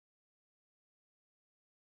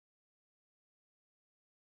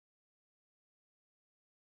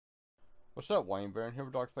What's up, Wayne Barron here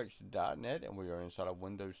with Audio-Technica, and we are inside of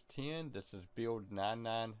Windows 10. This is build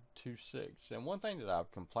 9926. And one thing that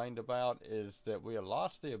I've complained about is that we have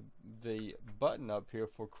lost the button up here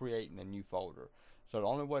for creating a new folder. So the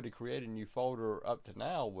only way to create a new folder up to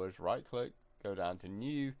now was right click, go down to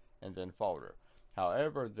new, and then folder.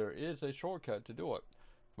 However, there is a shortcut to do it.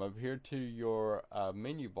 Come over here to your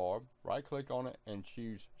menu bar, right click on it, and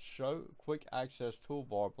choose show quick access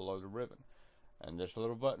toolbar below the ribbon. And this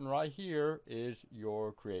little button right here is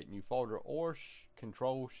your create new folder, or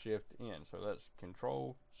control shift N. So that's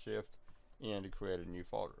control shift N to create a new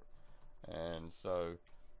folder. And so,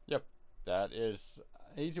 yep, that is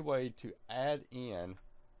an easy way to add in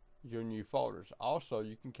your new folders. Also,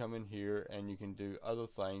 you can come in here and you can do other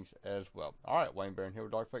things as well. Alright, Wayne Barron here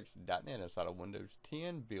with Audio-Technica inside of Windows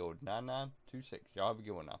 10 build 9926. Y'all have a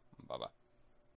good one now. Bye bye.